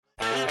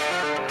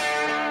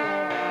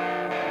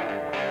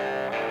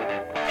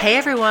Hey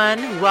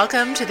everyone,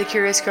 welcome to the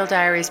Curious Girl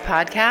Diaries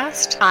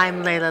podcast.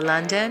 I'm Layla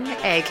London,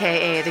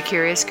 aka The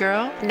Curious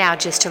Girl. Now,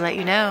 just to let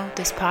you know,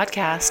 this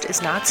podcast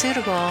is not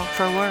suitable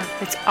for work.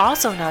 It's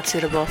also not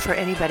suitable for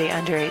anybody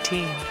under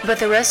 18. But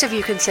the rest of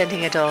you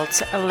consenting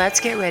adults, let's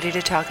get ready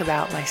to talk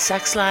about my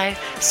sex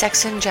life,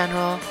 sex in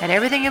general, and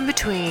everything in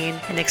between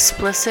in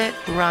explicit,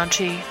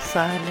 raunchy,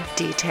 fun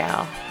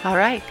detail. All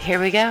right, here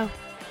we go.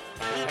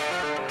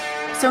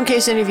 So in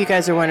case any of you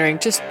guys are wondering,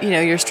 just,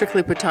 your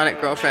strictly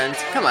platonic girlfriends,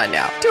 come on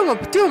now. Do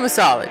them a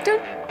solid.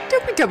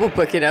 Don't be double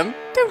booking them.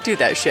 Don't do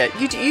that shit.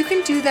 You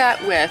can do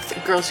that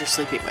with girls you're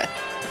sleeping with.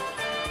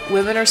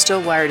 Women are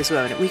still wired as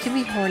women. We can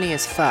be horny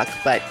as fuck,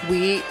 but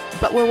we're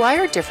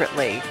wired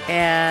differently.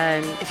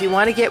 And if you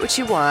want to get what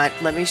you want,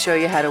 let me show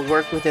you how to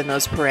work within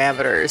those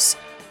parameters.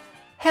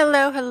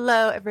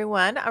 Hello,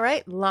 everyone. All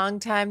right, long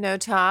time no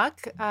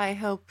talk. I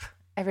hope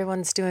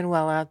everyone's doing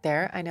well out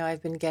there. I know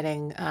I've been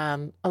getting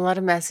a lot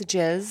of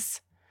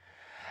messages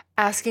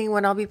asking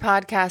when I'll be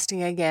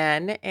podcasting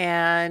again.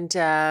 And,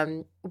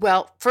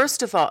 well,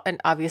 first of all,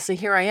 and obviously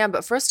here I am,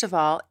 but first of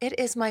all, it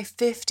is my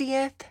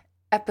 50th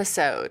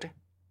episode.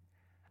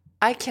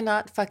 I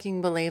cannot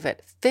fucking believe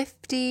it.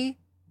 50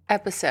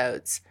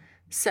 episodes.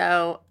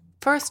 So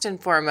first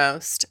and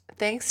foremost,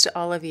 thanks to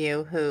all of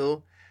you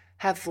who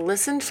have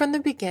listened from the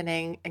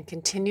beginning and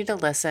continue to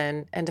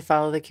listen and to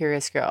follow The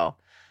Curious Girl.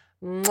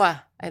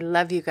 Mwah. I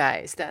love you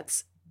guys.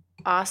 That's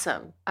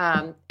awesome.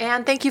 And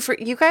thank you for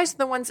you guys are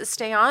the ones that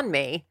stay on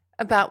me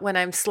about when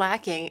I'm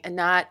slacking and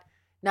not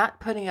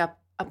putting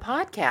up a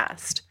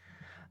podcast.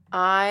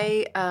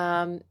 I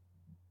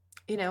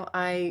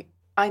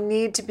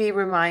need to be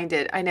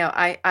reminded. I know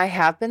I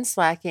have been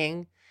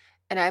slacking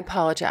and I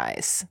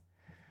apologize.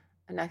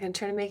 I'm not going to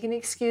try to make any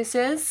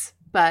excuses,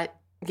 but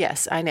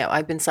yes, I know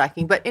I've been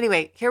slacking. But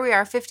anyway, here we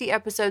are, 50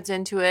 episodes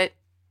into it.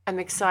 I'm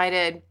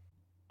excited.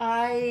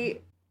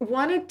 I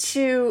wanted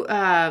to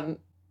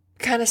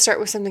kind of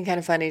start with something kind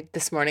of funny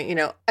this morning.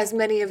 As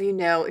many of you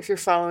know, if you're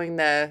following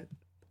the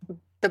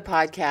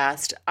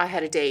podcast, I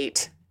had a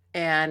date,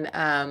 and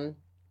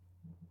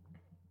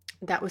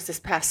that was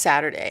this past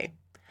Saturday.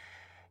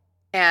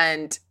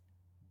 And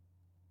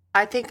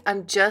I think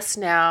I'm just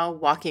now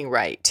walking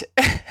right.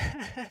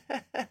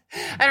 I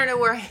don't know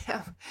where I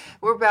am.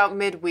 We're about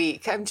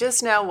midweek. I'm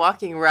just now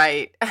walking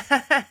right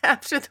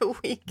after the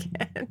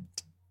weekend.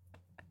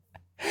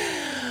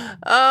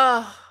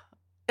 Oh,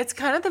 it's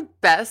kind of the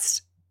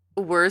best,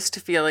 worst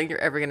feeling you're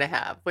ever going to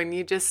have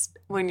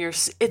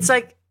it's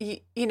like,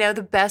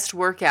 the best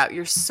workout.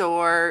 You're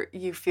sore,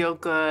 you feel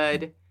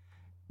good,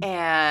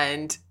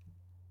 and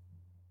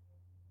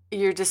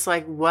you're just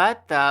like,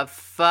 what the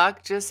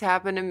fuck just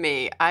happened to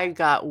me? I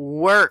got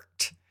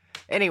worked.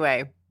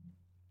 Anyway,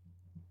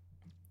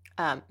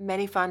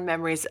 many fond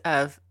memories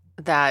of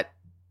that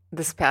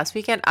this past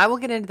weekend. I will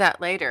get into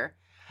that later.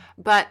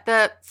 But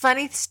the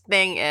funny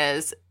thing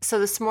is, so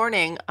this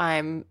morning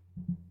I'm,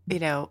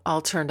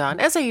 all turned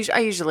on, as I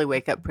usually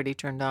wake up pretty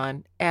turned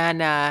on.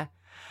 And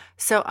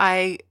so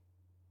I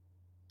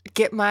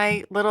get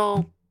my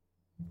little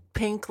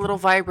pink little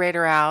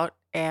vibrator out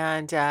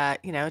and,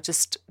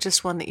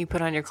 just one that you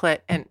put on your clit.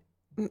 And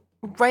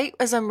right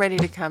as I'm ready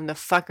to come, the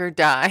fucker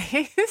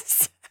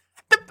dies.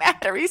 The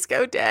batteries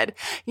go dead.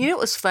 It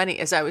was funny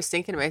as I was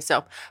thinking to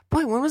myself,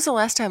 boy, when was the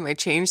last time I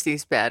changed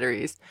these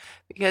batteries?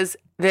 Because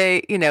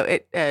they,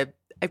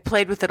 I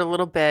played with it a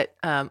little bit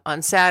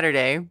on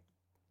Saturday.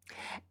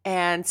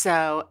 And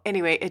so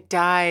anyway, it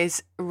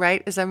dies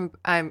right as I'm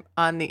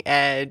on the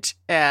edge.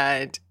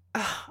 And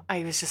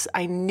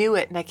I knew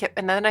it.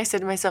 And then I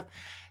said to myself,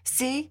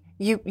 see,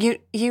 you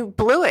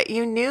blew it.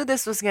 You knew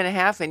this was going to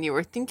happen. You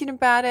were thinking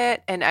about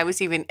it. And I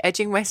was even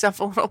edging myself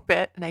a little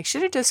bit. And I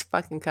should have just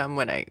fucking come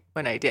when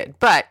I did.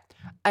 But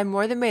I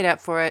more than made up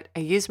for it. I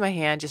used my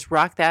hand, just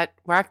rock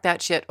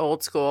that shit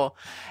old school,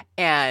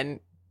 and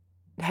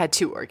had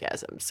 2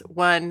 orgasms.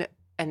 One,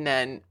 and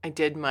then I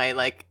did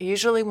my,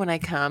 usually when I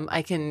come,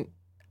 I can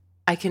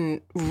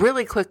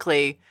really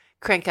quickly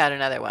crank out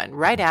another one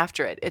right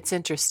after it. It's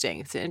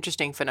interesting. It's an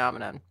interesting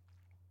phenomenon.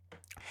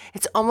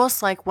 It's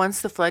almost like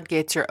once the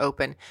floodgates are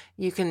open,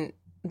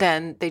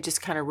 then they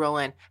just kind of roll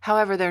in.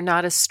 However, they're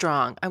not as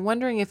strong. I'm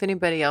wondering if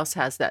anybody else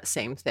has that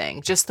same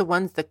thing. Just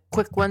the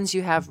quick ones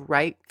you have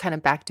right kind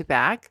of back to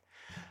back,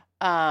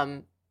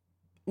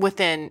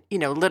 within,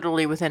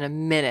 literally within a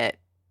minute,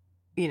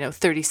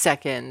 30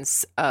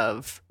 seconds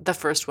of the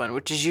first one,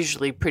 which is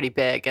usually pretty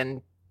big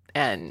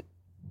and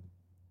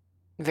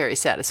very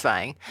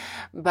satisfying.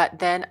 But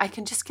then I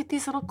can just get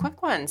these little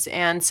quick ones.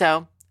 And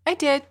so I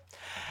did.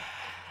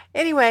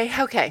 Anyway,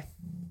 okay.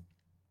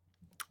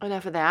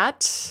 Enough of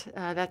that.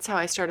 That's how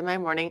I started my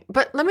morning.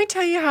 But let me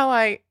tell you how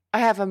I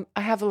have a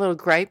little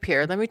gripe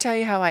here. Let me tell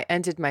you how I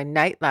ended my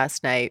night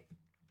last night.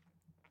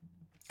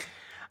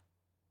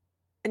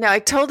 Now, I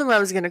told him I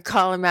was going to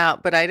call him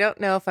out, but I don't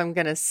know if I'm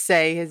going to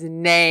say his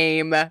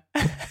name.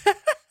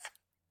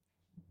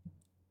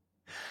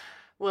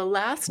 Well,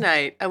 last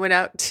night I went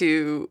out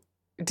to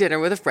dinner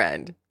with a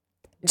friend,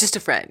 just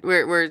a friend.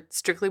 We're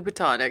strictly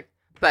platonic,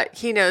 but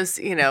he knows,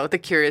 the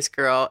Curious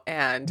Girl,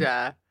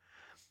 and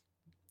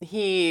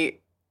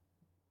we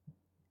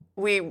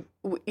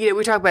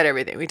talk about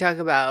everything. We talk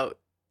about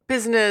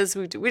business.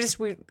 We do it's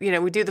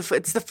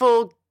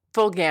the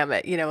full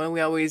gamut, and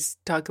we always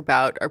talk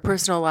about our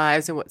personal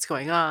lives and what's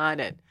going on.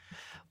 And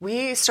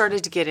we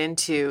started to get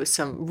into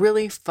some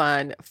really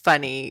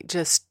funny,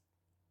 just,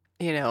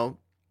 when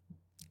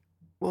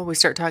we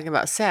start talking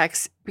about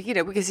sex,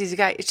 because he's a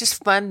guy, it's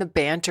just fun, the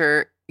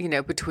banter,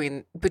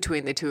 between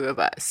the two of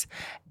us.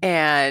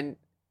 And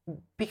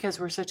because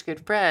we're such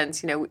good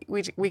friends,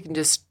 we can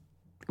just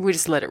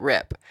let it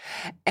rip.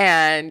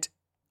 And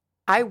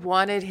I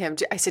wanted him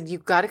to, I said,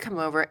 you've got to come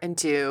over and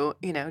do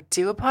another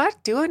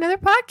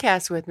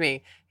podcast with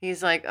me.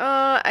 He's like,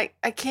 oh, I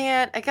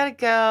can't, I got to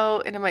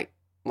go. And I'm like,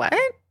 what?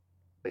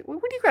 Wait, where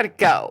do you got to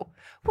go?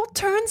 Well,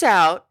 turns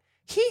out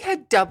he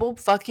had double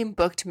fucking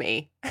booked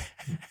me.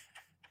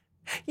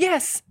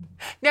 Yes.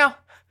 Now,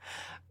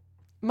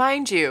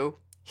 mind you,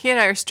 he and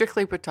I are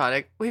strictly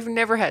platonic. We've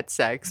never had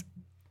sex.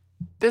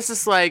 This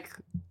is like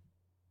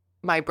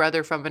my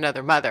brother from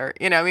another mother.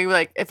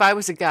 Like if I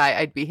was a guy,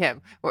 I'd be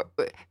him. But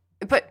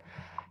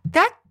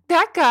that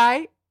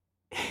guy,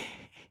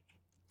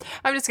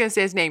 I'm just going to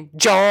say his name,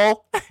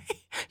 Joel.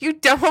 You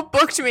double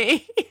booked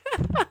me.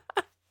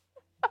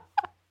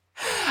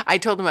 I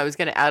told him I was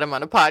going to add him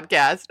on a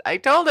podcast. I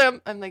told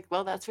him, I'm like,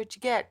 well, that's what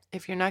you get.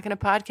 If you're not going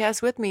to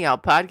podcast with me, I'll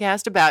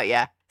podcast about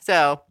you.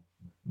 So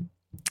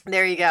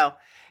there you go.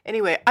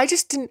 Anyway, I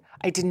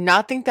did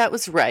not think that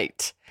was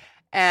right.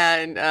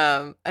 And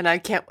I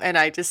can't, and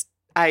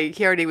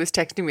he already was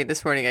texting me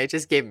this morning. I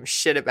just gave him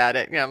shit about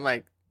it. I'm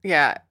like,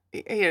 yeah.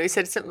 He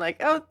said something like,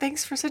 oh,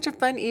 thanks for such a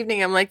fun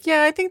evening. I'm like,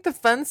 yeah, I think the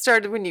fun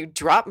started when you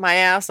dropped my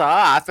ass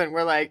off. And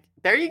we're like,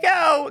 there you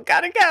go.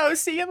 Gotta go.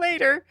 See you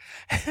later.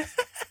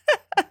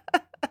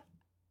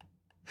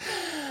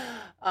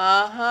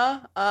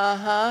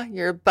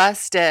 You're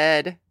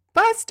busted.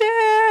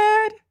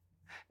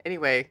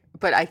 Anyway,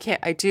 but I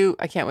can't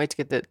wait to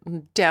get the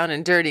down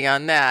and dirty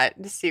on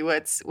that to see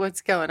what's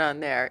going on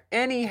there.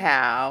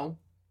 Anyhow,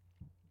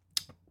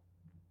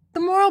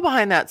 the moral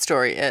behind that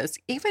story is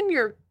even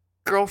your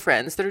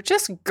girlfriends that are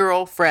just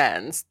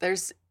girlfriends,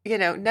 there's,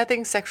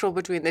 nothing sexual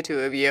between the two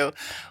of you.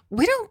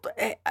 We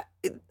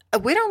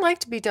don't like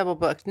to be double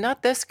booked.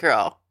 Not this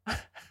girl.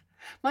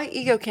 My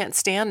ego can't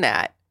stand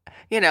that.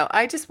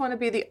 I just want to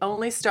be the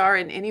only star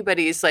in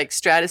anybody's like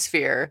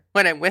stratosphere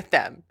when I'm with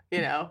them.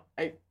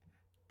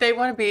 They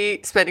want to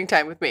be spending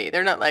time with me.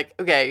 They're not like,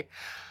 okay,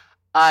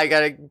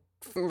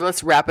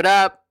 let's wrap it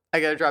up. I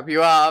got to drop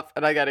you off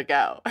and I got to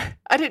go.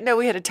 I didn't know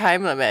we had a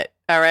time limit.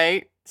 All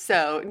right.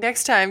 So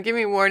next time, give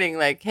me a warning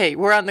like, hey,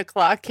 we're on the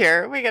clock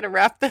here. We got to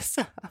wrap this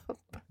up.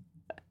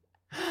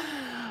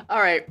 All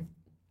right.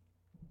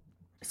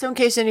 So in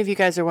case any of you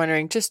guys are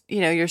wondering, just,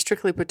 your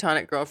strictly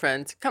platonic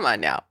girlfriends, come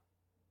on now.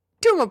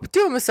 Do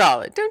them a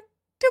solid.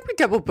 Don't be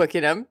double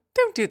booking them.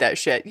 Don't do that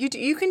shit.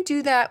 You can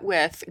do that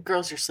with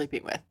girls you're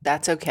sleeping with.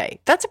 That's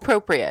okay. That's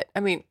appropriate. I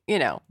mean,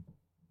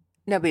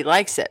 nobody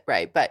likes it,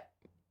 right? But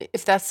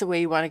if that's the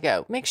way you want to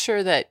go, make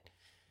sure that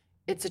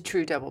it's a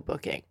true double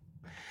booking.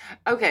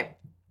 Okay.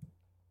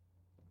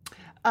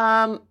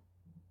 I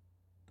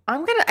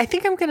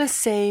think I'm gonna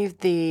save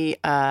the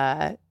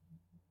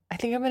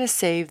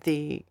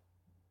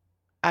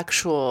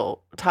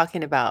actual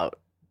talking about,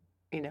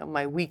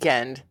 my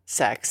weekend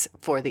sex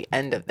for the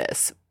end of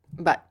this.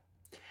 But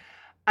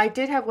I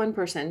did have one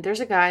person.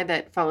 There's a guy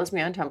that follows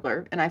me on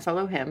Tumblr, and I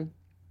follow him.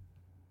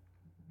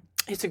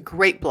 It's a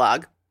great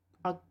blog.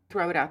 I'll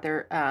throw it out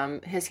there.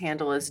 His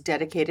handle is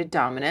Dedicated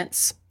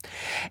Dominance.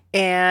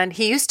 And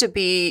he used to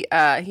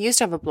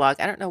have a blog.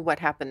 I don't know what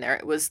happened there.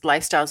 It was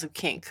Lifestyles of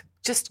Kink.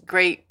 Just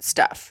great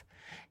stuff.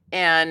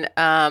 And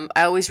I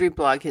always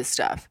reblog his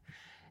stuff.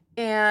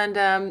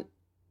 And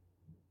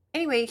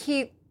anyway,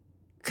 he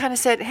kind of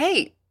said,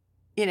 hey,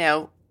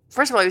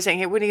 first of all, he was saying,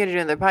 hey, when are you going to do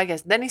another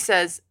podcast? Then he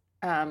says,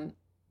 why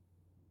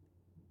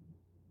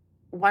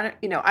don't,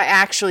 I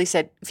actually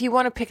said, if you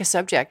want to pick a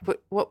subject,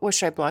 what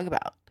should I blog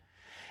about?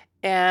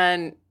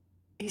 And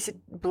he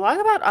said, blog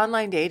about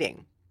online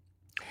dating.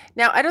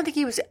 Now, I'm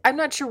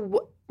not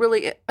sure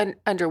really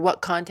under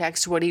what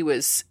context, what he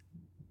was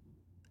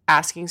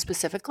asking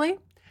specifically,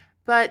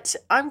 but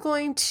I'm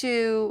going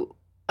to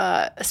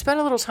spend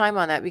a little time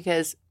on that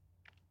because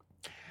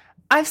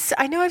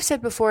I know I've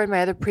said before in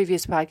my other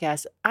previous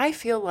podcasts, I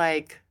feel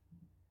like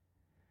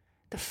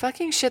the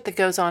fucking shit that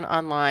goes on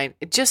online,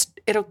 it just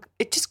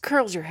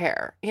curls your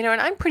hair, and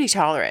I'm pretty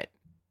tolerant.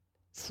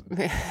 Some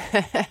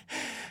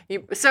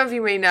of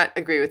you may not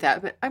agree with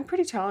that, but I'm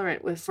pretty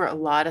tolerant for a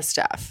lot of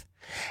stuff.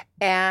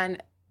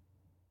 And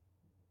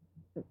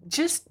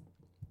you're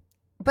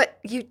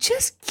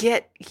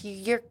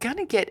going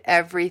to get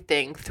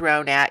everything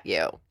thrown at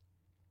you.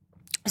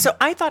 So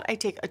I thought I'd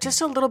take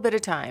just a little bit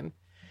of time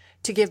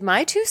to give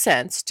my 2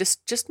 cents,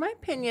 just my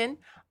opinion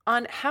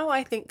on how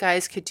I think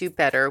guys could do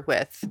better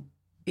with,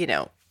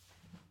 get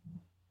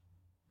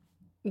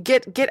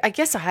I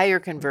guess a higher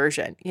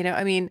conversion.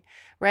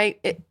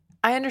 Right?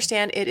 I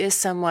understand it is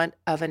somewhat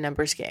of a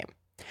numbers game.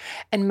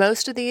 And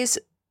most of these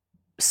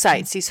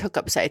sites, these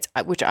hookup sites,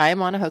 which I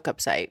am on a hookup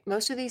site.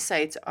 Most of these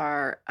sites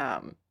are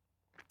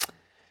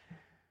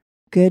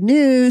good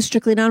news.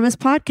 Strictly Anonymous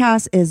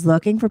Podcast is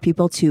looking for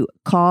people to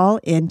call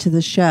into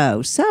the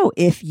show. So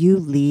if you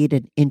lead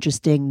an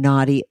interesting,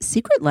 naughty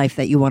secret life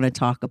that you want to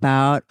talk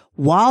about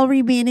while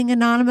remaining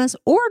anonymous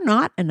or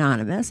not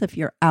anonymous, if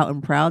you're out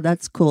and proud,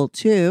 that's cool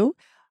too.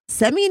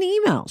 Send me an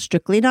email,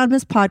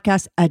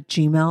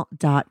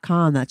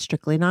 strictlyanonymouspodcast@gmail.com. That's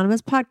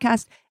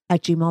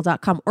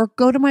strictlyanonymouspodcast@gmail.com. Or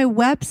go to my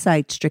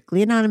website,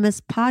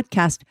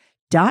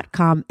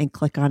 strictlyanonymouspodcast.com, and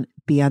click on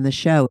Be on the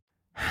Show.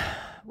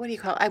 What do you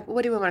call it?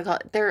 What do we want to call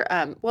it?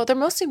 They're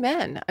mostly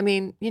men. I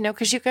mean,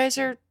 because you guys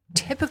are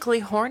typically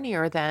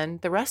hornier than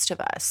the rest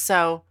of us.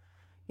 So,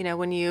 I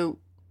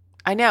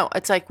know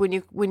it's like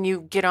when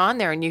you get on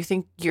there and you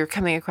think you're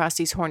coming across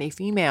these horny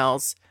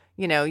females,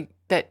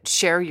 that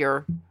share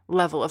your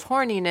level of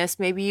horniness,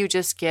 maybe you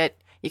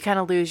kind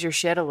of lose your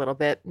shit a little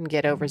bit and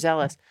get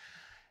overzealous.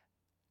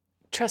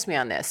 Trust me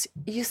on this.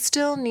 You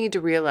still need to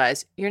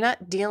realize you're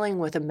not dealing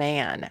with a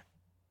man.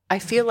 I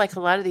feel like a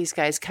lot of these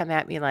guys come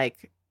at me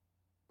like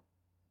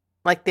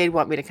they'd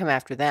want me to come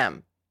after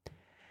them.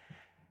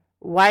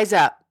 Wise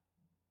up.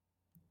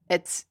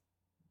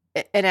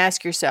 And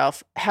ask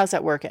yourself, how's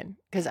that working?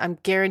 Because I'm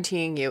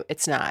guaranteeing you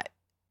it's not.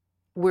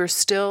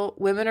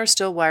 Women are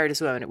still wired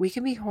as women. We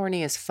can be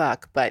horny as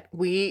fuck, but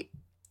we're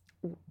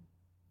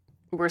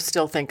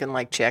still thinking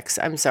like chicks.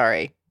 I'm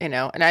sorry, and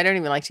I don't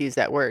even like to use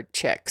that word,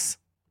 chicks.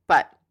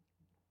 But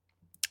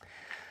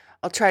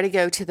I'm going to try to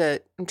go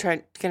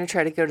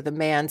to the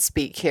man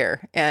speak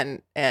here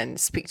and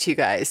speak to you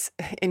guys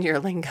in your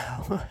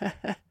lingo.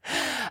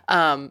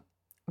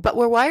 But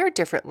we're wired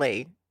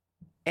differently.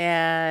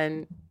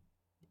 And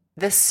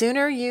the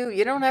sooner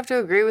you don't have to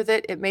agree with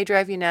it. It may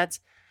drive you nuts.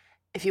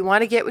 If you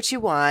want to get what you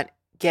want,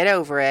 get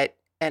over it.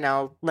 And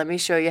let me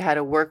show you how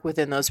to work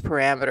within those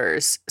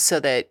parameters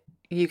so that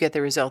you get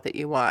the result that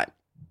you want.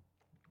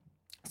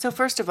 So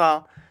first of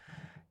all,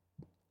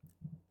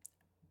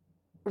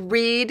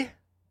 read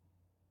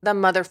the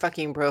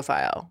motherfucking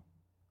profile.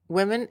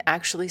 Women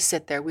actually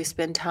sit there. We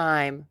spend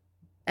time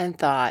and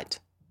thought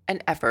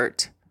and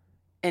effort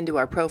into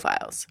our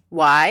profiles.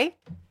 Why?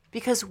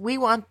 Because we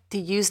want to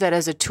use that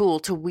as a tool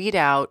to weed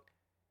out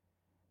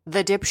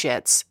the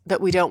dipshits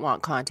that we don't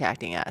want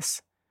contacting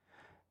us.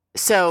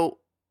 So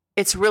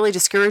it's really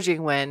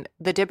discouraging when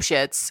the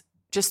dipshits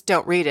just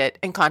don't read it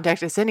and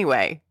contact us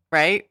anyway,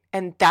 right?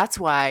 And that's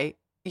why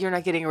you're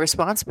not getting a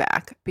response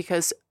back.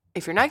 Because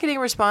if you're not getting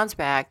a response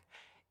back,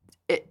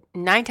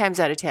 9 times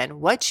out of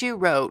 10, what you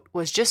wrote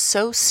was just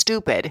so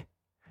stupid.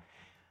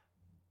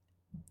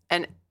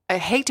 And I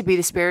hate to be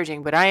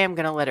disparaging, but I am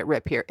going to let it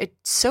rip here.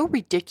 It's so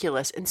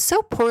ridiculous and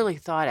so poorly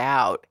thought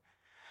out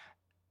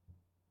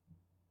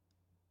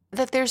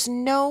that there's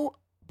no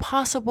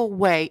possible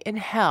way in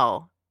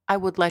hell I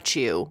would let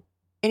you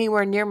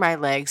anywhere near my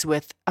legs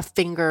with a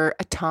finger,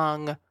 a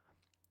tongue,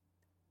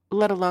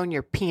 let alone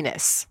your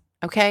penis.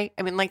 Okay?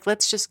 I mean,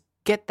 let's just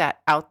get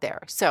that out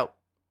there. So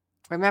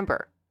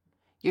remember,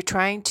 you're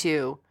trying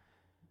to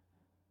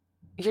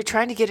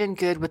get in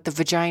good with the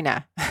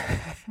vagina.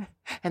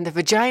 And the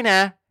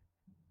vagina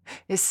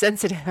is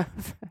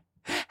sensitive.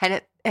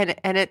 And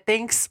it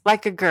thinks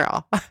like a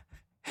girl.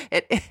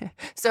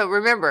 So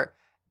remember,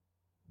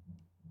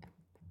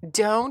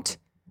 don't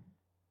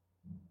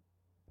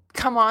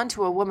come on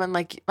to a woman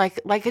like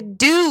a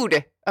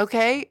dude,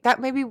 okay? That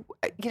maybe,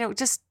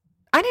 just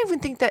I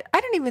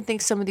don't even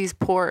think some of these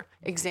poor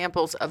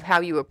examples of how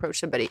you approach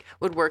somebody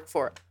would work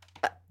for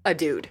a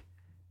dude.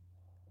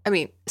 I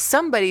mean,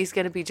 somebody's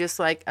going to be just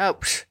like, oh,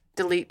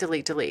 delete,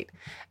 delete, delete.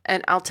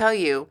 And I'll tell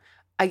you,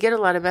 I get a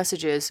lot of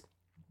messages,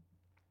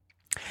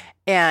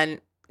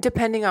 and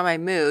depending on my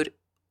mood,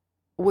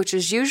 which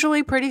is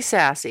usually pretty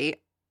sassy,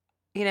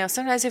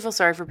 sometimes I feel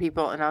sorry for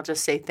people and I'll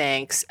just say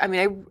thanks. I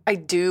mean, I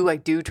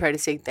do try to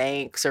say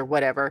thanks or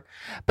whatever.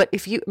 But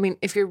if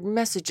your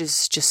message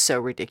is just so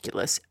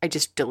ridiculous, I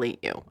just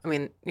delete you. I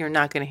mean, you're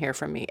not going to hear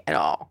from me at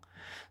all.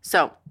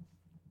 So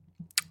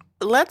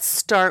let's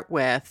start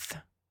with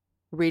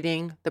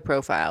reading the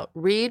profile.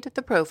 Read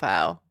the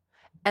profile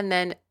and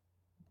then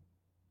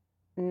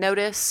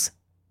notice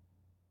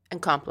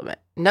and compliment.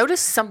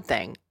 Notice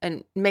something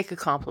and make a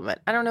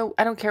compliment. I don't know.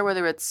 I don't care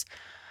whether it's,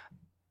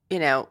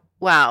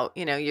 wow,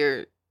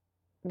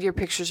 your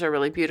pictures are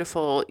really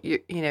beautiful.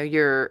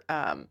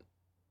 I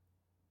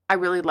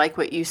really like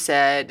what you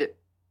said,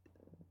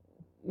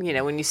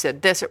 when you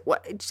said this or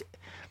what.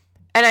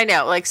 And I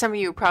know, some of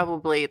you are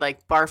probably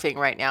barfing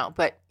right now,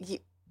 but you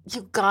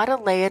gotta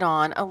lay it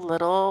on a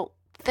little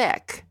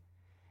thick.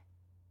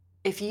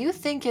 If you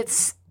think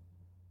it's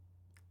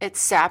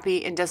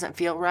sappy and doesn't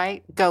feel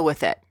right, go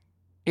with it.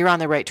 You're on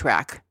the right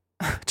track.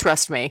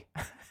 Trust me.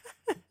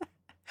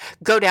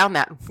 Go down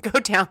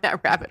that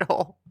rabbit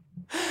hole.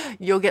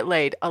 You'll get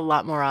laid a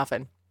lot more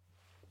often.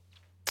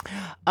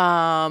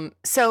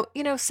 So,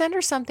 send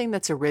her something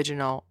that's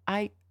original.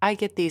 I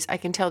get these. I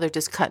can tell they're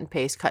just cut and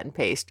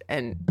paste.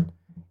 And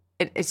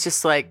it's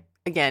just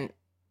again,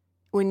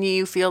 when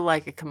you feel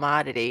like a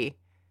commodity,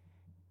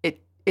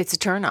 it's a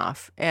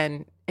turnoff.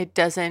 And It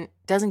doesn't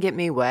get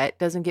me wet,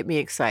 doesn't get me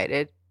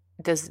excited.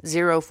 It does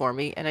zero for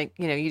me. And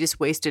you just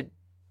wasted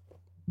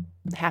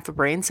half a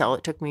brain cell.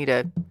 It took me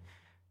to,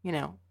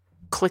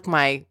 click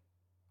my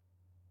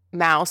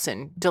mouse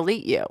and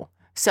delete you.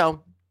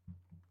 So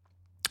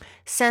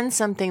send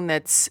something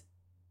that's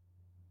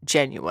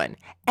genuine.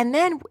 And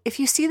then if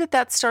you see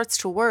that starts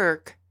to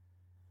work,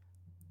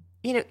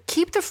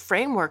 keep the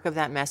framework of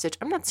that message.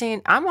 I'm not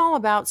saying I'm all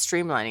about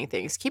streamlining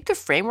things. Keep the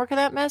framework of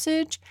that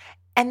message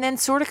and then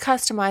sort of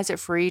customize it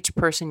for each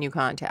person you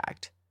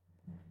contact.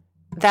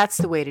 That's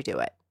the way to do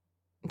it.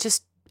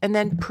 And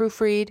then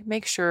proofread,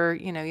 make sure,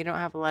 you don't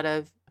have a lot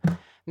of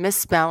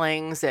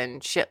misspellings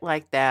and shit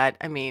like that.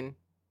 I mean,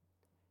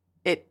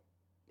 that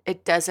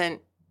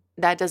doesn't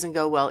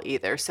go well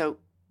either. So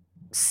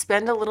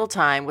spend a little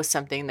time with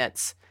something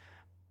that's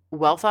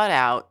well thought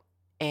out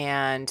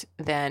and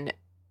then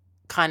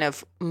kind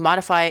of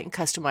modify it and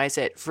customize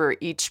it for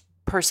each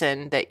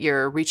person that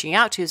you're reaching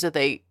out to so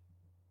they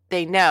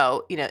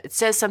know, it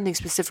says something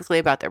specifically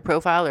about their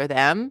profile or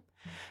them.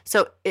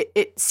 So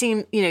it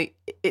seems,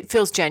 it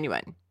feels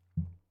genuine.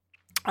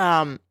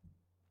 That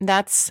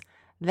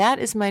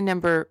is my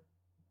number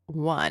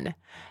one.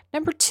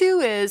 Number two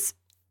is,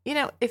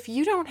 if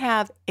you don't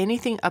have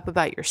anything up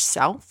about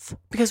yourself,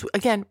 because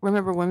again,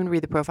 remember, women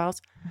read the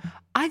profiles.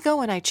 I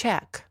go and I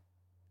check.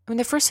 I mean,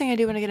 the first thing I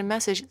do when I get a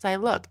message is I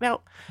look.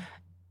 Now,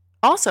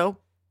 also,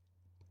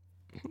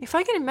 if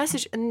I get a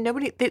message and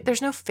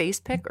there's no face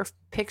pic or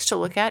pics to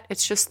look at,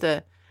 it's just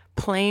the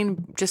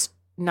plain, just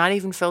not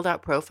even filled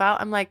out profile.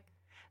 I'm like,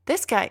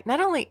 this guy,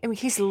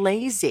 he's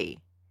lazy.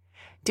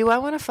 Do I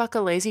want to fuck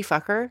a lazy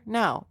fucker?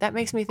 No, that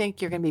makes me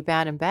think you're going to be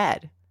bad in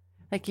bed.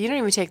 Like, you don't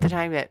even take the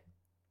time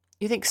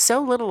you think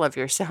so little of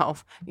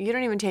yourself. You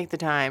don't even take the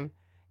time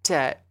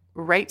to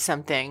write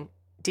something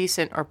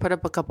decent or put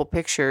up a couple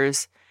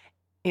pictures.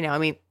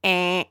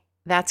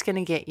 That's going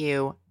to get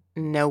you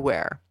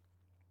nowhere.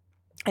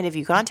 And if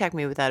you contact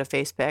me without a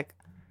face pic,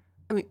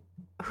 who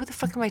the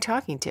fuck am I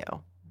talking to?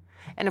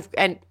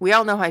 And we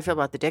all know how I feel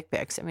about the dick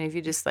pics. I mean, if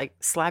you just like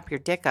slap your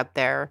dick up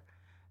there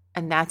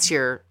and that's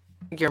your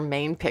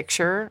main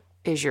picture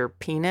is your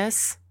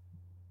penis,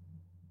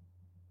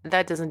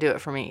 that doesn't do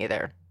it for me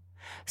either.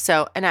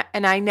 So, and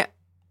I know,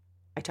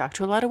 I talk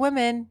to a lot of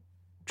women,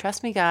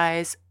 trust me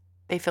guys,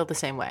 they feel the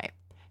same way.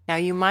 Now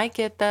you might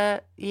get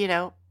the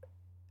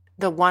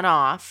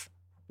one-off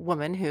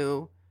woman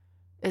who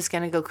is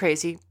going to go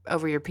crazy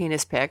over your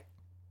penis pic.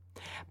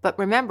 But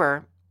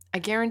remember, I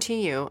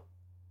guarantee you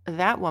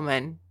that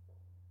woman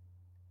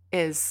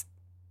is,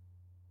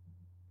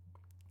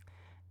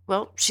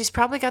 she's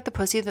probably got the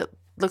pussy that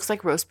looks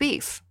like roast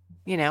beef.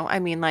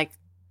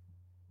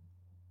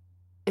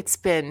 It's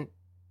been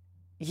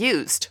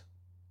used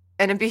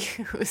and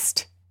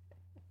abused.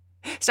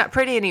 It's not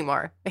pretty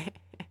anymore.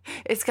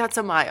 It's got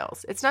some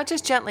miles. It's not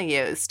just gently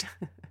used.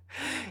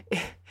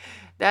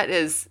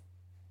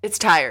 It's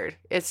tired.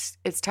 It's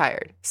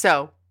tired.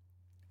 So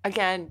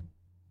again,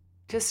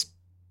 just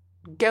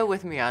go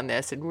with me on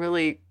this and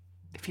really,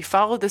 if you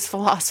follow this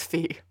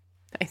philosophy,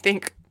 I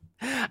think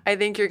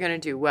you're going to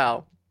do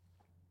well.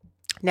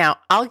 Now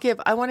there's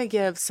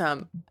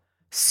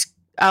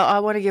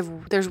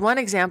one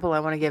example I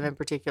want to give in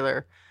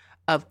particular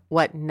of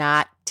what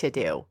not to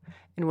do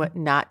and what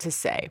not to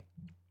say.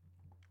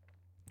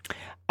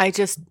 I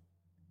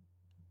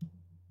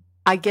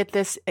get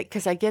this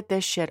because I get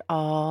this shit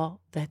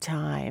all the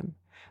time,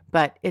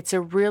 but it's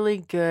a really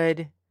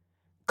good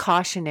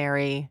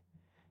cautionary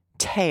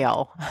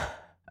tale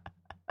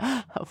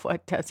of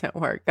what doesn't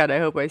work. God, I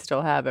hope I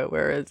still have it.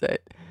 Where is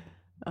it?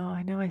 Oh,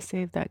 I know I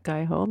saved that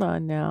guy. Hold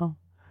on now.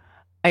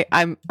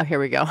 Here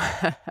we go.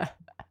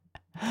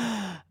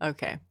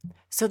 Okay.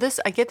 So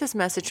I get this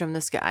message from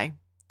this guy.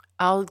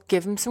 I'll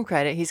give him some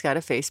credit. He's got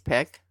a face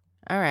pic.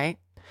 All right.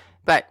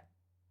 But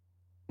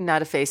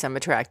not a face I'm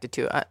attracted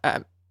to.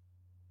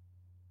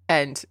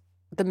 And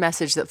the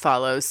message that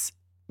follows,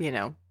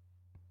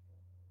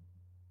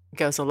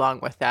 goes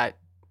along with that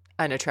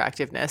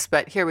unattractiveness.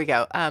 But here we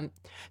go.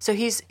 So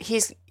he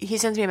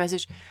sends me a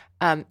message.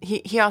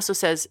 He also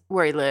says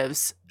where he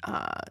lives,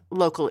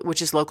 local,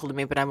 which is local to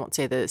me, but I won't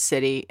say the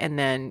city. And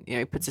then,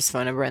 he puts his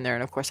phone number in there.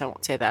 And of course I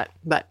won't say that,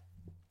 but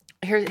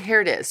here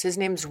it is. His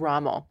name's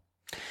Rommel.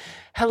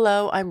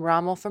 Hello, I'm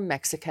Rommel from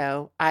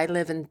Mexico. I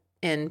live in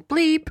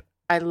bleep.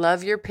 I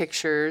love your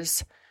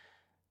pictures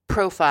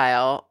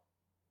profile.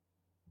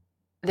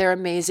 They're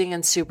amazing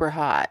and super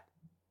hot.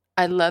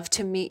 I'd love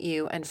to meet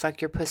you and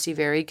fuck your pussy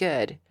very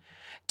good.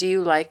 Do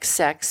you like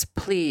sex,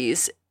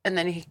 please? And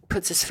then he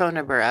puts his phone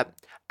number up.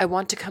 I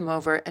want to come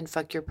over and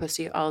fuck your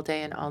pussy all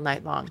day and all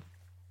night long.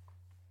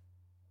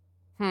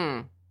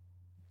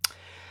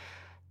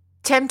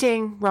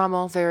 Tempting,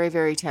 Rommel. Very,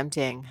 very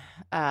tempting.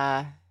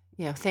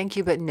 Thank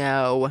you, but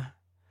no.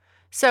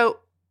 So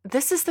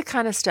this is the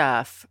kind of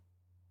stuff,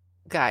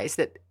 guys,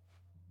 that,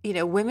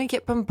 women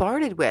get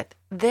bombarded with.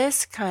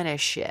 This kind of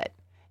shit.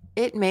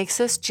 It makes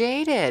us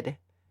jaded.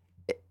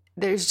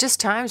 There's just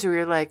times where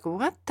you're like,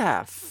 what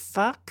the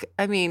fuck?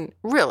 I mean,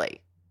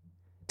 really?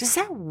 Does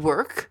that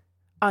work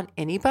on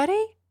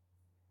anybody?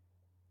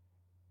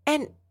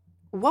 And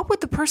what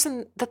would the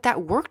person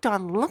that worked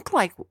on look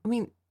like? I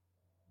mean,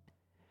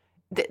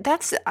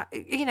 that's,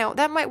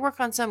 that might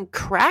work on some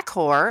crack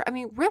whore. I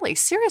mean, really,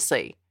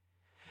 seriously.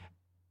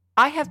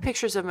 I have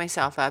pictures of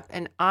myself up,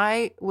 and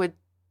I would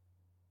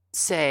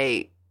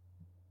say,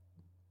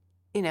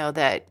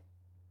 that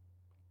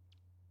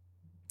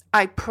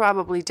I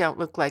probably don't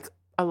look like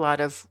a lot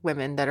of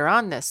women that are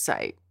on this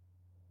site.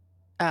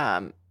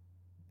 And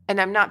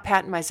I'm not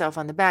patting myself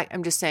on the back.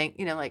 I'm just saying,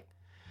 like,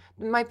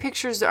 my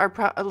pictures are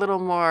a little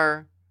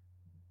more,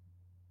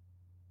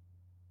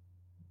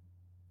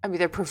 I mean,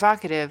 they're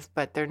provocative,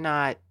 but they're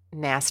not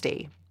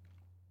nasty.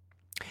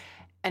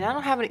 And I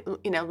don't have any,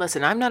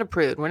 listen, I'm not a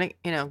prude. When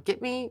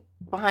get me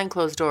behind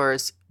closed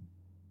doors,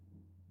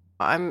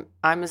 I'm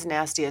as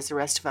nasty as the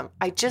rest of them.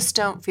 I just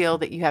don't feel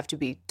that you have to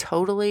be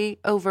totally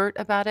overt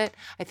about it.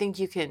 I think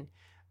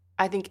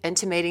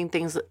intimating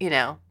things,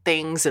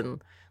 things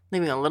and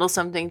leaving a little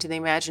something to the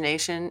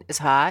imagination is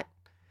hot.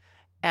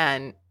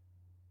 And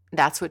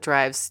that's what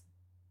drives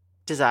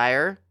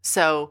desire.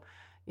 So,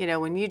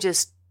 when you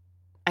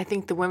I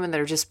think the women that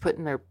are just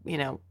putting their,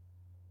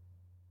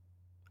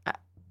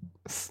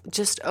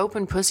 just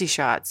open pussy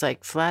shots,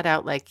 like flat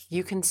out, like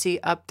you can see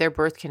up their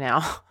birth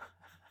canal.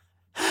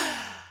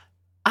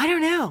 I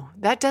don't know.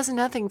 That does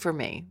nothing for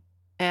me.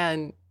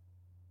 And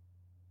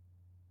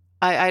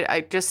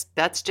I just,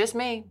 that's just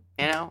me,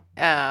 and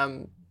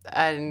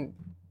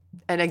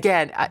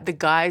again, the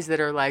guys that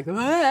are like,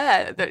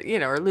 that,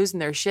 are losing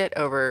their shit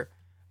over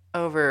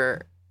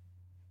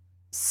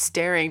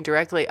staring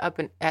directly up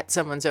at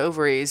someone's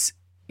ovaries,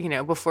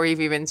 before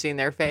you've even seen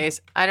their face.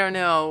 I don't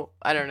know.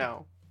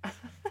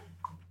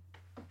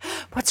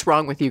 What's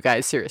wrong with you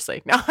guys?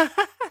 Seriously. No.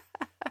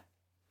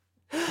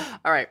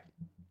 All right.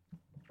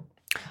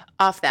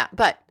 Off that.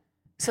 But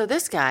so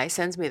this guy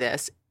sends me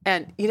this,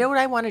 and you know what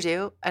I want to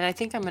do? And I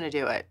think I'm going to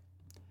do it.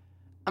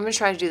 I'm going to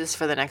try to do this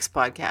for the next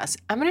podcast.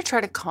 I'm going to try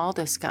to call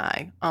this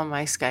guy on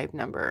my Skype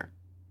number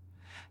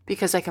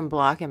because I can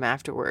block him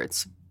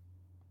afterwards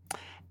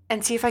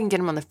and see if I can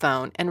get him on the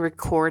phone and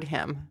record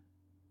him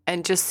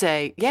and just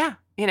say, yeah,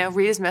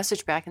 read his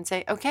message back and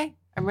say, okay,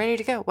 I'm ready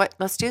to go.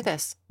 Let's do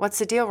this. What's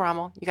the deal,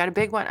 Rommel? You got a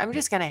big one? I'm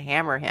just going to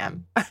hammer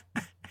him.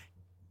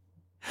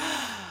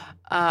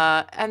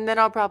 And then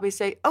I'll probably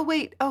say, oh,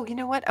 wait. Oh, you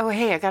know what? Oh,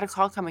 hey, I got a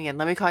call coming in.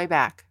 Let me call you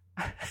back.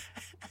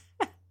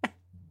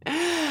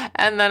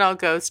 And then I'll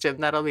ghost him.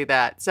 That'll be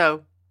that.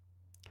 So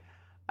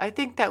I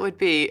think that would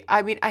be,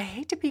 I mean, I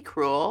hate to be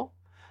cruel,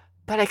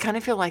 but I kind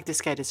of feel like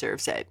this guy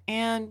deserves it.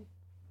 And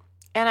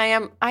I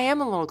am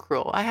a little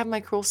cruel. I have my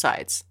cruel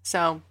sides.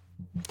 So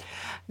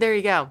there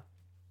you go.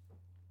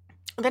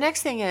 The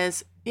next thing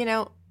is,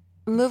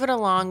 move it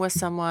along with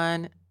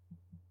someone.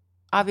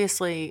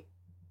 Obviously,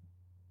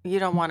 you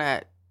don't want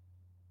to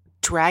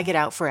drag it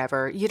out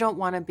forever. You don't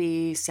want to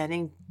be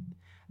sending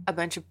a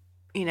bunch of,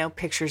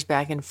 pictures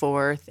back and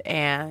forth.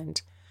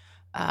 And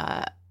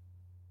I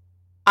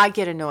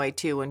get annoyed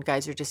too when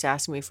guys are just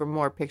asking me for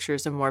more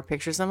pictures and more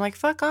pictures. I'm like,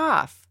 fuck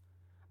off.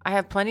 I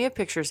have plenty of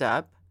pictures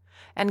up.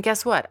 And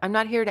guess what? I'm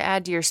not here to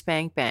add to your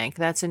spank bank.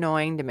 That's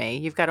annoying to me.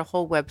 You've got a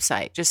whole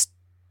website. Just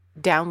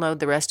download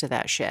the rest of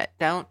that shit.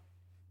 Don't,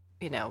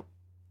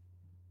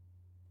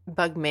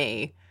 bug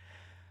me.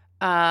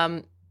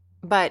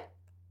 But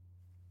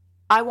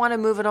I want to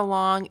move it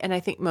along, and I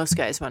think most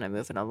guys want to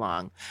move it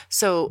along.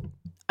 So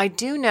I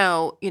do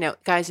know,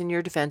 guys, in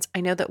your defense,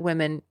 I know that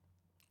women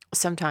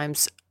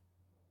sometimes,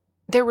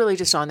 they're really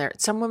just on there.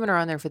 Some women are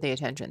on there for the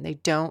attention. They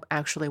don't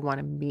actually want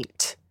to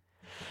meet.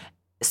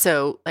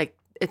 So, like,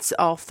 it's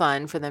all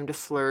fun for them to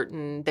flirt,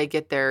 and they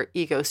get their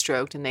ego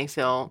stroked, and they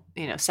feel,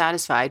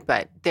 satisfied,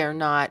 but they're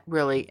not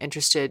really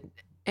interested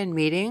in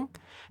meeting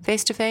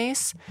face to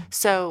face.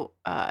 So,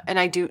 and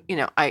I do,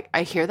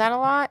 I hear that a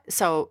lot.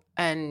 So,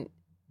 and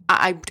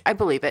I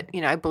believe it.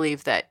 I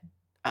believe that,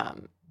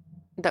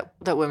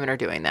 that women are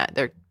doing that.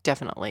 They're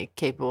definitely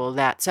capable of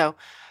that. So,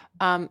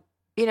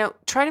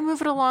 try to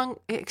move it along,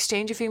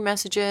 exchange a few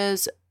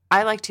messages.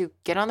 I like to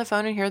get on the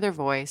phone and hear their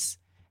voice.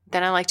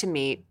 Then I like to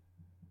meet,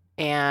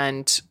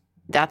 and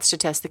that's to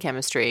test the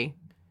chemistry.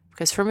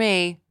 Because for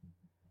me,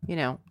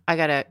 I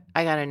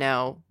gotta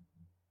know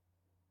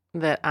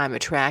that I'm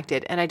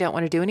attracted, and I don't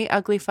want to do any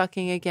ugly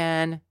fucking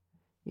again.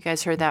 You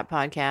guys heard that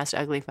podcast,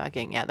 ugly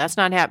fucking. Yeah, that's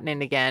not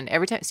happening again.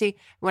 Every time, see,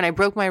 when I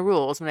broke my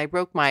rules,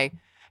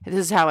 this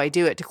is how I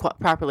do it to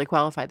properly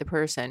qualify the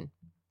person.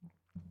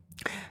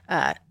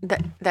 That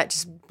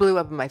just blew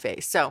up in my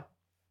face. So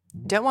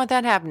don't want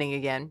that happening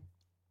again.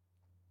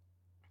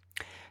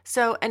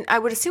 So, and I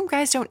would assume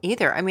guys don't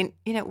either. I mean,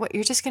 what,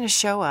 you're just going to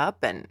show up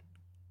and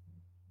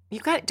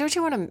don't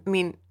you want to, I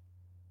mean,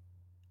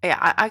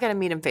 yeah, I got to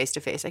meet him face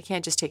to face. I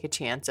can't just take a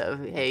chance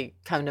of, hey,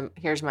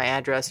 here's my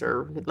address,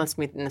 or let's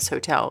meet in this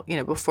hotel,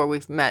 before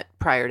we've met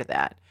prior to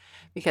that,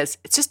 because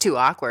it's just too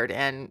awkward.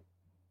 And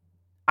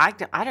I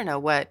don't know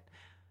what,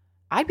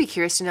 I'd be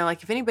curious to know,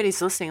 like, if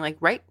anybody's listening, like,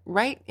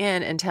 write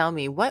in and tell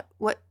me what,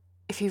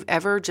 if you've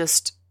ever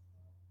just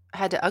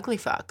had to ugly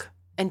fuck,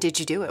 and did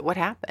you do it? What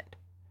happened?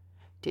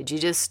 Did you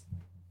just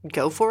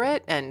go for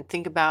it and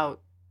think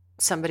about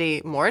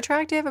somebody more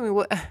attractive? I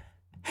mean,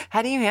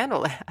 how do you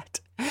handle that?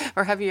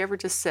 Or have you ever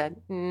just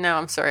said, no,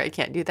 I'm sorry, I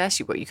can't do that?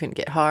 You couldn't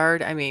get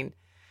hard? I mean,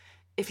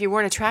 if you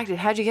weren't attracted,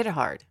 how'd you get it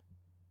hard?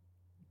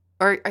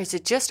 Or is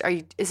it just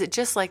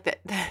like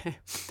that?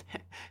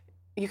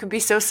 You can be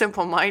so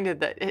simple-minded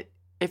that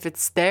if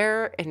it's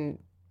there and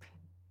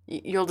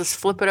you'll just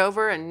flip it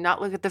over and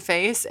not look at the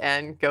face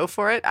and go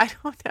for it. I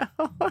don't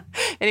know.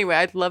 Anyway,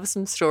 I'd love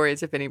some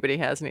stories if anybody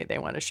has any they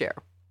want to share.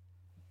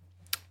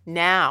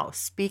 Now,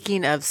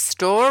 speaking of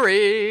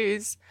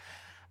stories.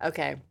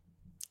 Okay.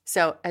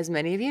 So as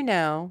many of you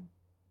know,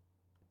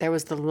 there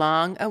was the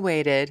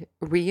long-awaited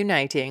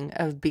reuniting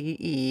of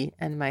BE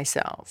and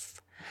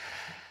myself.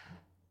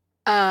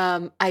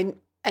 I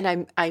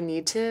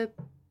need to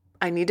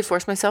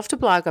force myself to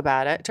blog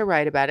about it, to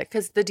write about it,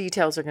 because the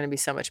details are going to be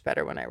so much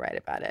better when I write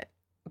about it.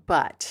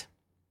 But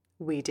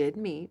we did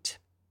meet,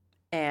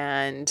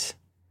 and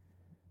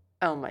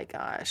oh my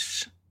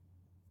gosh,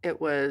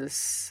 it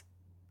was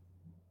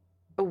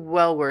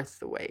well worth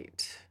the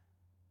wait.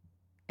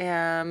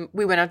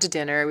 We went out to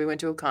dinner, we went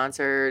to a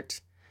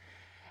concert,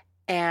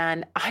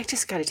 and I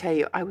just got to tell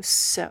you,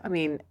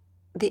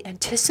 the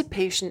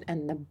anticipation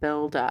and the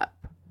buildup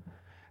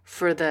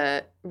for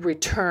the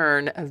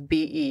return of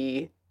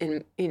BE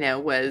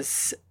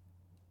was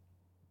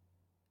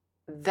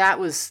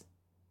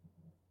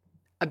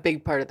a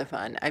big part of the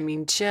fun. I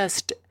mean,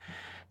 just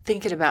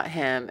thinking about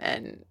him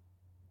and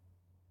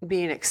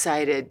being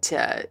excited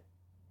to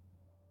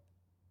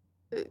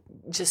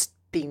just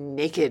be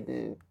naked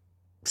and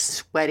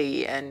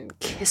sweaty and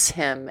kiss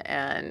him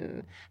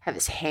and have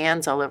his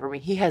hands all over me.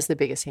 He has the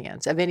biggest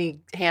hands of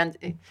any hands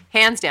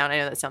down. I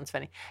know that sounds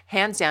funny.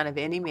 Hands down of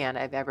any man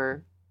I've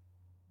ever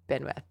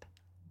been with.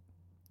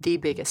 The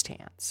biggest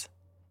hands.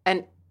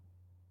 And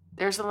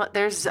there's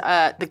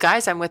the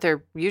guys I'm with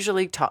are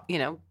usually tall,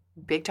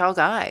 big, tall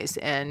guys.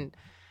 And,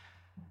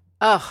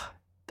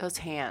 those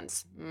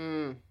hands.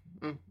 I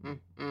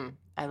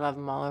love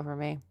them all over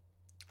me.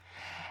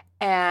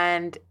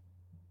 And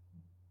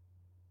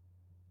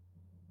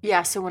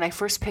yeah, so when I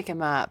first pick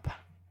him up,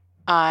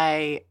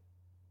 I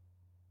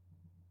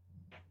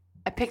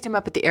picked him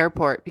up at the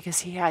airport because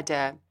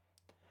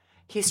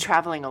he's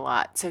traveling a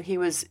lot. So he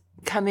was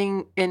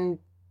coming in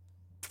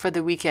for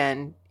the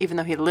weekend, even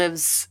though he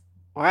lives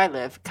where I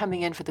live,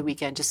 coming in for the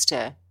weekend just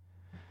to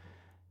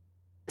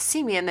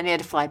see me, and then he had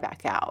to fly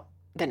back out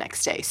the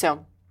next day.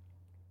 So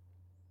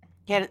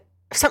he had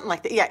something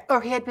like that. Yeah,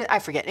 or he had been, I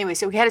forget. Anyway,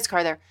 so he had his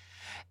car there,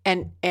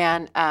 and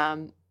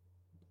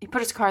he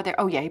put his car there.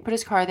 Oh yeah, he put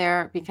his car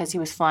there because he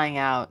was flying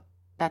out.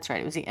 That's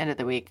right. It was the end of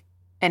the week.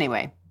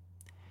 Anyway,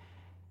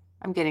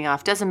 I'm getting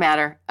off. Doesn't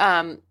matter.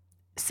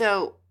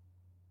 So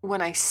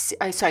when I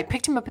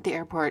picked him up at the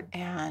airport,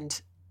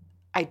 and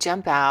I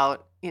jump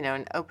out,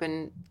 and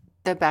open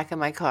the back of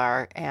my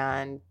car,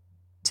 and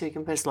so he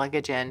can put his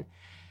luggage in.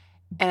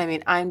 And I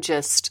mean, I'm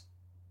just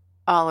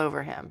all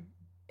over him.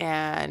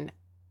 And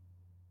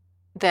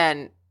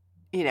then,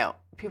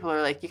 people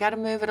are like, you got to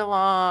move it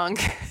along.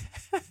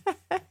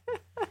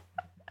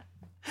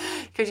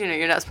 Because,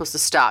 you're not supposed to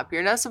stop.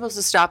 You're not supposed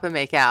to stop and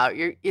make out.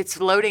 It's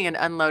loading and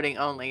unloading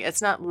only.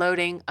 It's not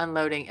loading,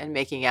 unloading, and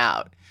making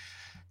out.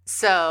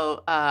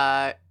 So,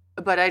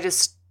 but I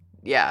just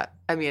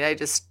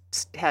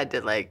had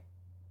to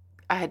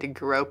I had to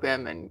grope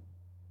him and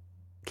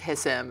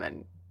kiss him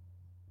and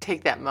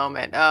take that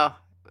moment. Oh,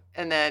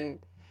 and then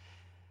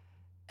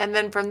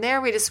from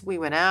there we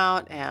went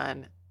out,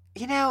 and,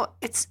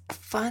 it's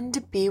fun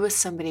to be with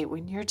somebody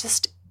when you're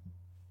just,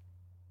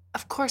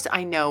 of course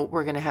I know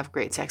we're going to have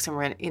great sex and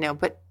we're going to,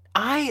 but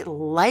I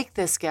like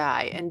this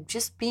guy, and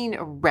just being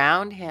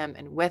around him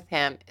and with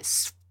him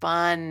is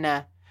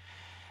fun.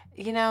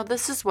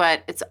 This is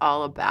what it's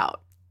all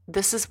about.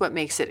 This is what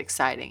makes it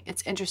exciting.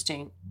 It's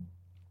interesting.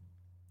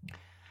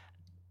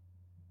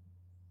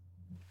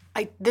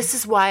 This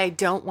is why I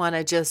don't want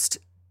to just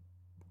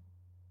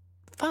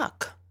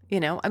fuck,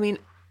 I mean,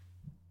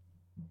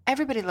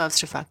 everybody loves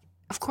to fuck.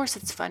 Of course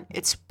it's fun.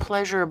 It's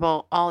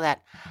pleasurable, all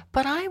that.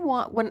 But I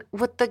want,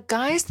 with the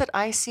guys that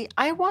I see,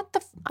 I want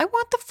the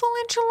full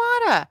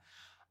enchilada.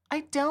 I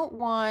don't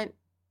want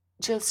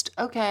just,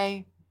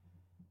 okay,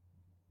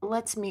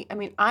 let's meet. I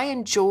mean, I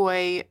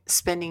enjoy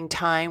spending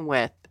time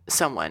with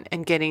someone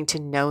and getting to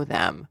know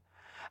them.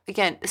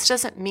 Again, this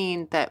doesn't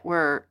mean that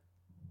we're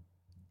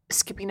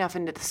skipping off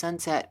into the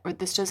sunset, or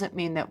this doesn't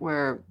mean that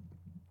we're,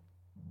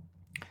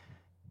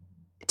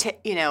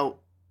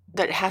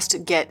 that it has to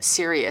get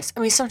serious. I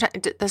mean, sometimes,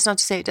 that's not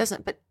to say it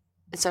doesn't, but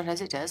sometimes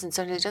it does and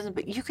sometimes it doesn't.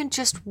 But you can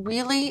just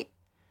really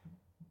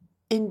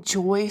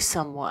enjoy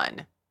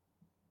someone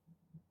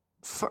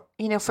for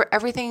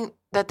everything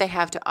that they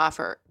have to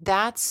offer.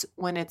 That's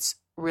when it's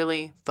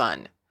really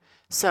fun.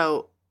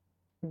 So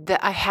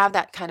I have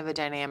that kind of a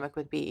dynamic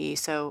with BE.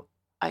 So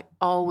I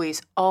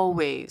always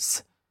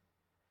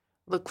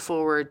look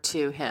forward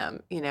to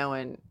him,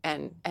 and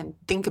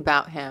think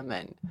about him.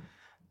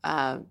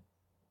 And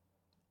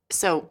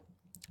so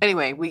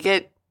anyway, we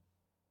get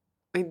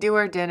we do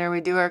our dinner,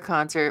 we do our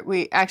concert.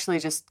 We actually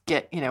just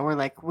get, we're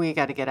like, we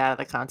got to get out of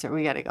the concert.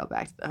 We got to go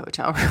back to the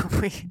hotel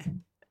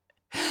room.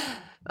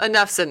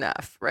 Enough's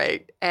enough,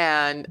 right?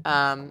 And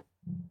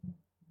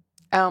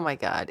oh my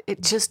God,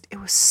 it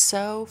was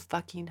so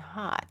fucking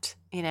hot.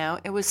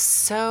 It was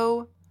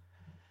so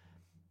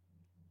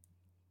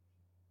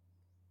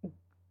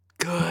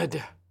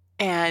good.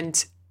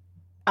 And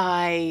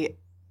it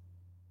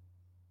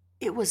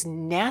was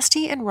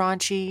nasty and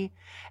raunchy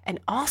and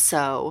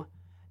also,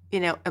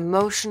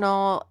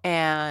 emotional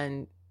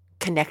and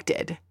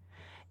connected.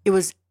 It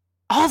was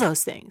all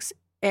those things.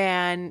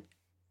 And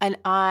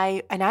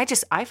I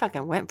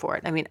fucking went for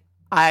it. I mean,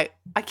 I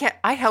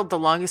held the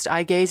longest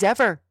eye gaze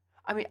ever.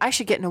 I mean, I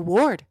should get an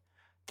award.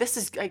 This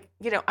is like,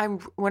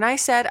 when I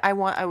said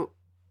that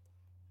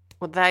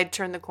I'd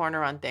turn the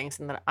corner on things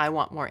and that I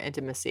want more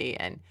intimacy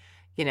and,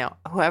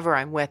 whoever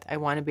I'm with, I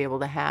want to be able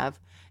to have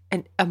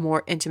a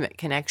more intimate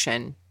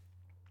connection.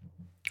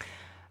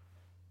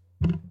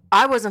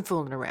 I wasn't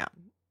fooling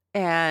around.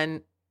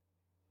 And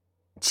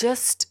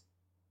just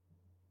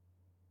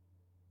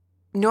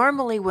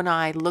normally when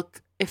I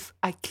look, if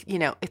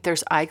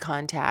there's eye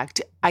contact,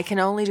 I can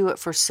only do it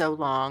for so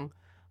long.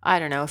 I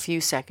don't know, a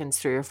few seconds,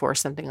 3 or 4,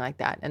 something like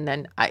that. And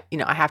then I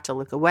have to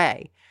look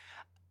away.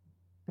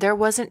 There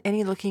wasn't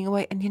any looking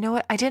away. And you know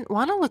what? I didn't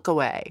want to look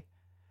away.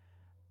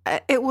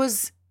 It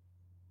was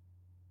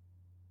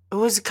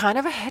kind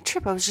of a head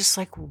trip. I was just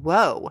like,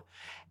 whoa.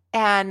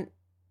 And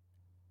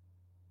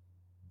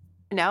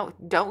now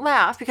don't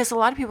laugh because a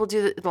lot of people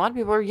do that. A lot of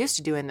people are used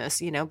to doing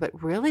this,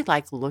 but really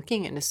like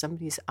looking into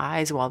somebody's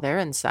eyes while they're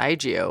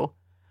inside you.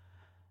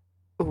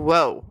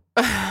 Whoa.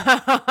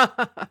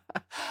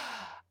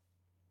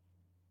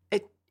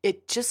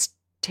 It just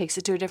takes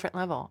it to a different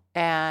level.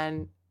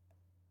 And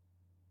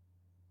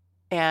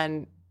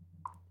and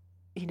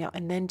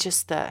then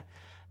just I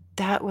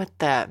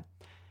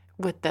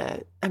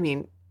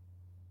mean,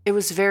 it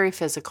was very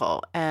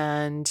physical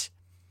and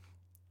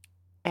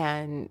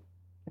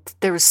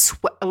there was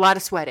a lot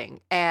of sweating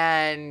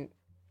and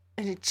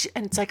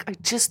it's like, I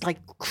just like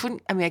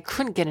I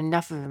couldn't get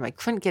enough of him. I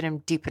couldn't get him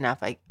deep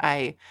enough.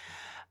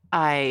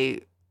 I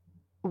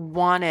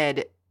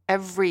wanted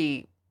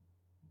every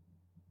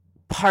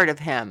part of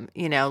him,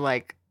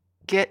 like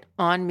get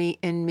on me,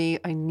 in me.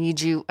 I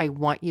need you. I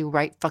want you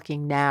right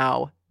fucking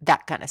now.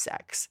 That kind of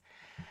sex.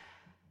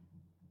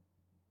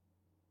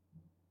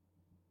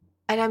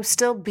 And I'm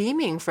still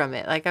beaming from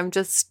it. Like I'm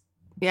just,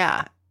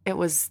 yeah, it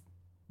was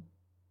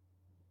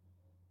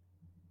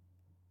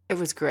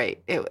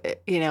great.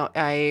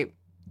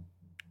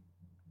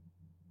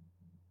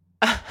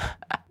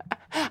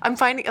 I'm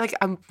finding like,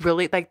 I'm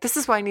really like, this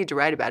is why I need to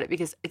write about it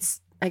because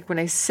it's like when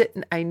I sit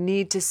and I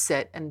need to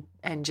sit and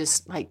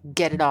just like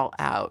get it all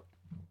out.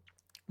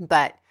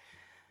 But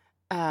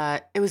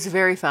it was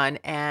very fun.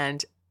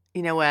 And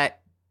you know what?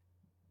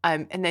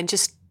 And then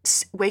just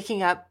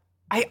waking up,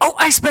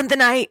 I spent the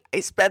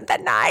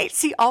night.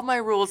 See all my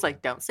rules,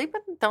 like don't sleep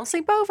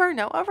over,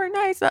 no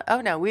overnights.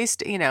 Oh no,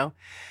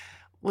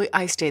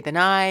 I stayed the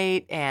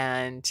night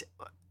and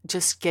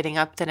just getting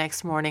up the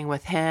next morning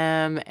with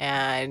him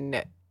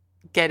and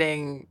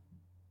getting,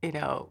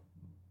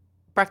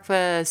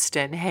 breakfast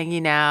and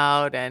hanging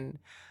out. And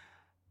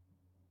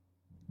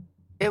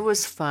it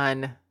was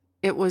fun.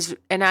 It was,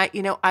 and I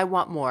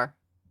want more.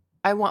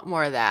 I want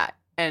more of that.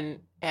 And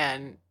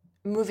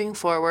moving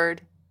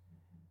forward,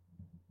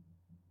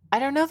 I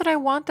don't know that I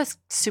want this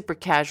super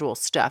casual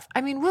stuff.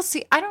 I mean, we'll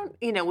see. I don't,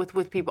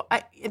 with people,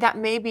 that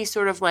may be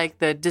sort of like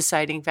the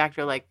deciding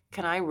factor. Like,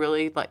 can I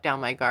really let down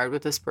my guard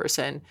with this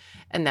person?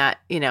 And that,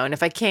 and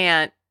if I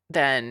can't,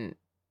 then,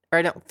 or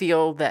I don't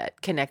feel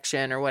that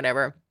connection or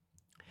whatever,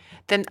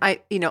 then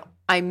I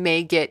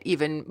may get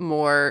even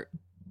more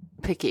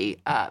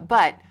picky.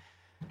 But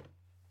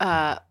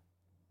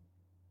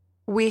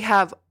we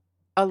have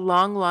a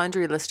long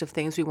laundry list of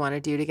things we want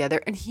to do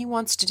together. And he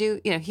wants to do,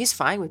 he's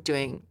fine with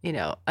doing,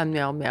 a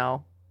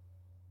male,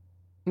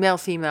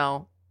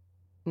 female,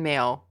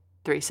 male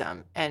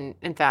threesome. And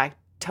in fact,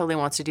 totally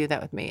wants to do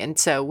that with me. And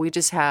so we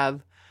just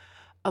have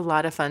a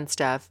lot of fun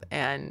stuff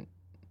and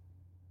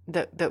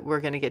that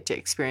we're going to get to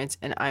experience.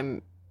 And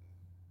I'm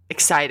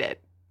excited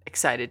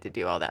to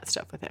do all that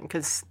stuff with him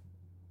because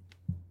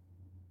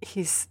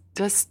he's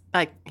just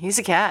like, he's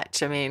a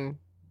catch. I mean,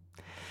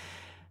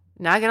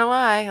 not gonna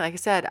lie, like I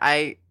said,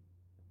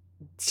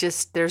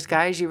 there's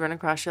guys you run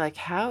across, you're like,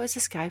 how is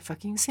this guy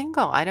fucking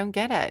single? I don't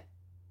get it.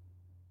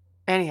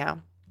 Anyhow,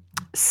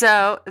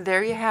 so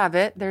there you have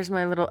it. There's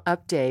my little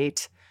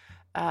update.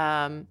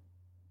 Oh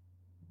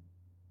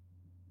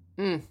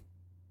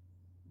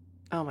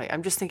my,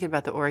 I'm just thinking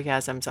about the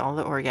orgasms, all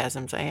the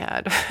orgasms I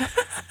had.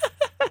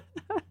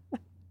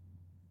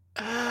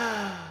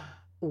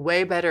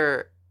 Way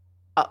better.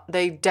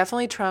 They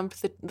definitely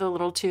trumped the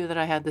little 2 that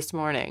I had this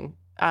morning.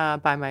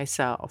 By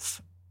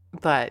myself,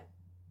 but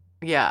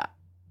yeah,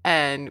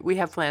 and we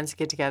have plans to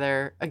get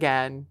together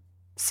again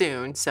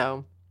soon,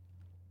 so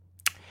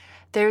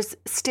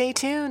stay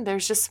tuned.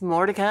 There's just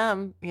more to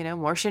come,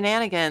 more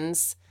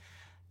shenanigans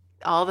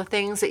all the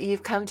things that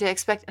you've come to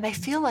expect. And I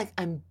feel like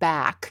I'm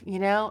back,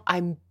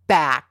 I'm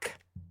back.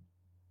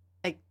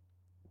 Like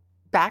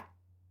back.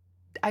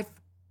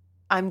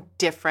 I'm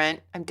different.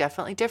 I'm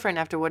definitely different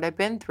after what I've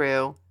been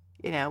through,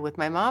 with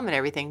my mom and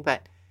everything.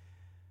 But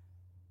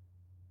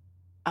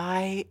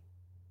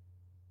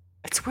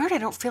it's weird. I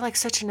don't feel like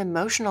such an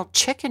emotional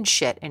chicken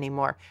shit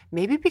anymore.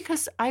 Maybe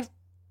because I've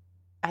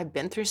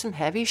been through some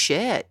heavy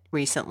shit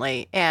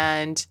recently.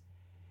 And,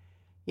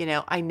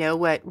 I know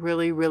what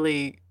really,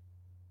 really,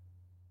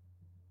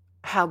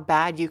 how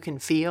bad you can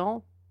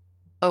feel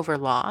over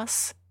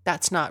loss.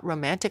 That's not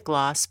romantic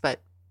loss,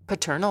 but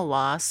paternal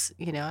loss.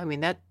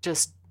 That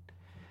just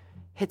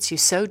hits you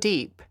so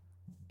deep.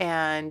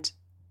 And,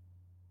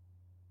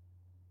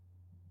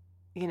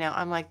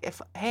 I'm like,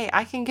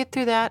 I can get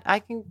through that. I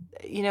can,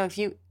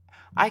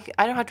 I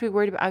don't have to be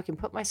worried about, I can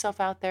put myself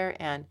out there,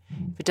 and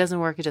if it doesn't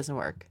work, it doesn't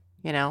work.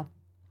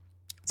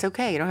 It's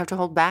okay. You don't have to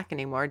hold back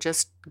anymore.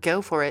 Just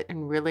go for it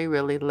and really,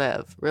 really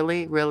live,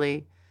 really,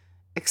 really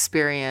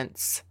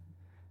experience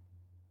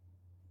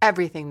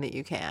everything that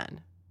you can.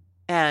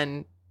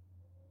 And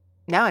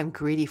now I'm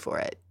greedy for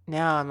it.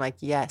 Now I'm like,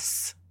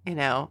 yes,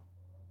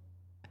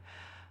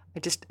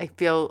 I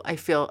feel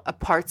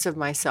parts of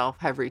myself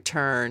have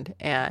returned,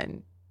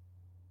 and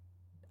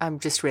I'm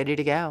just ready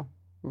to go,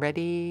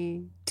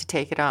 ready to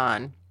take it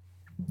on.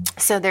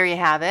 So there you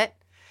have it.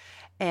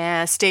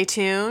 And stay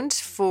tuned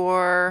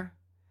for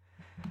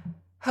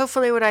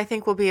hopefully what I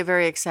think will be a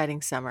very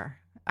exciting summer.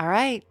 All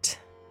right.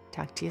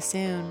 Talk to you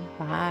soon.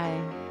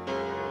 Bye.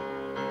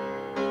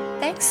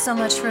 Thanks so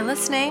much for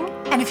listening.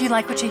 And if you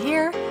like what you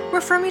hear,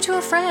 refer me to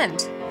a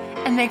friend.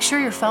 And make sure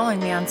you're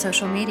following me on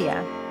social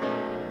media.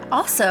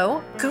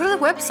 Also, go to the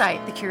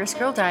website,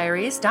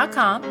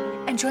 thecuriousgirldiaries.com,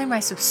 and join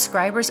my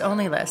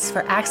subscribers-only list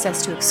for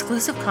access to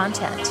exclusive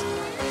content.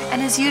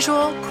 And as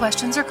usual,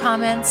 questions or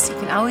comments, you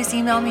can always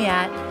email me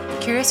at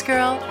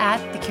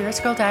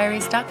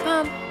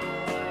curiousgirl@thecuriousgirldiaries.com.